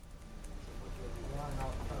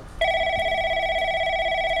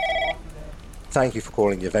Thank you for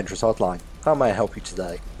calling the Adventurous Hotline. How may I help you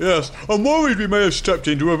today? Yes, I'm worried we may have stepped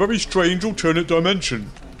into a very strange alternate dimension.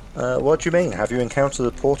 What do you mean? Have you encountered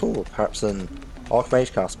a portal, or perhaps an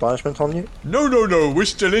Archmage cast banishment on you? No, we're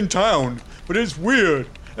still in town, but it's weird.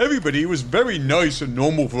 Everybody was very nice and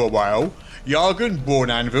normal for a while. Jargon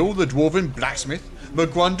Bornanville, the Dwarven blacksmith,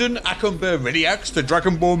 McGrundon Acumber Reliax, the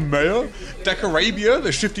Dragonborn mayor, Decarabia,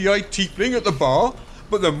 the shifty-eyed tiefling at the bar.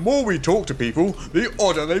 But the more we talked to people, the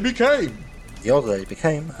odder they became. The odder they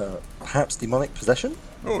became? Perhaps demonic possession?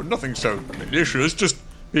 Oh, nothing so malicious, just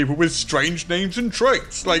people with strange names and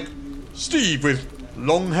traits, like Steve with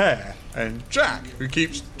long hair, and Jack, who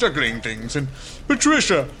keeps juggling things, and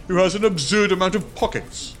Patricia, who has an absurd amount of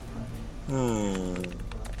pockets.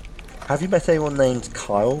 Have you met anyone named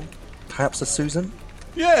Kyle? Perhaps a Susan?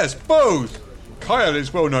 Yes, both. Kyle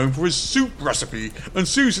is well known for his soup recipe, and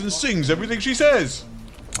Susan sings everything she says.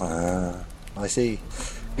 I see.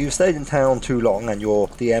 You've stayed in town too long and your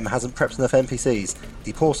DM hasn't prepped enough NPCs.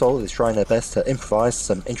 The poor soul is trying their best to improvise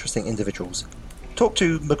some interesting individuals. Talk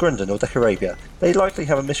to McGrundon or Decarabia. They likely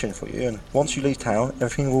have a mission for you, and once you leave town,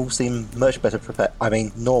 everything will seem much better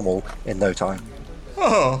normal in no time.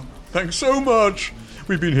 Ah, thanks so much.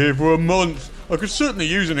 We've been here for a month. I could certainly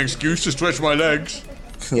use an excuse to stretch my legs.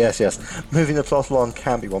 Yes. Moving the plot along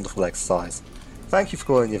can be wonderful exercise. Thank you for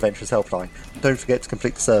calling the Adventurers Helpline. Don't forget to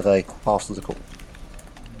complete the survey after the call.